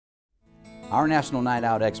Our National Night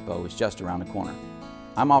Out Expo is just around the corner.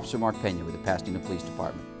 I'm Officer Mark Pena with the Pasadena Police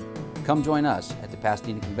Department. Come join us at the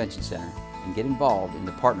Pasadena Convention Center and get involved in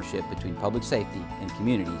the partnership between public safety and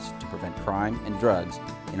communities to prevent crime and drugs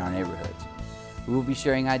in our neighborhoods. We will be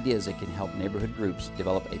sharing ideas that can help neighborhood groups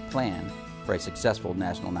develop a plan for a successful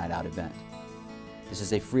National Night Out event. This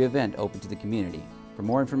is a free event open to the community. For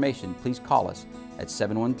more information, please call us at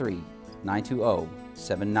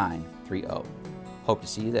 713-920-7930. Hope to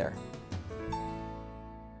see you there.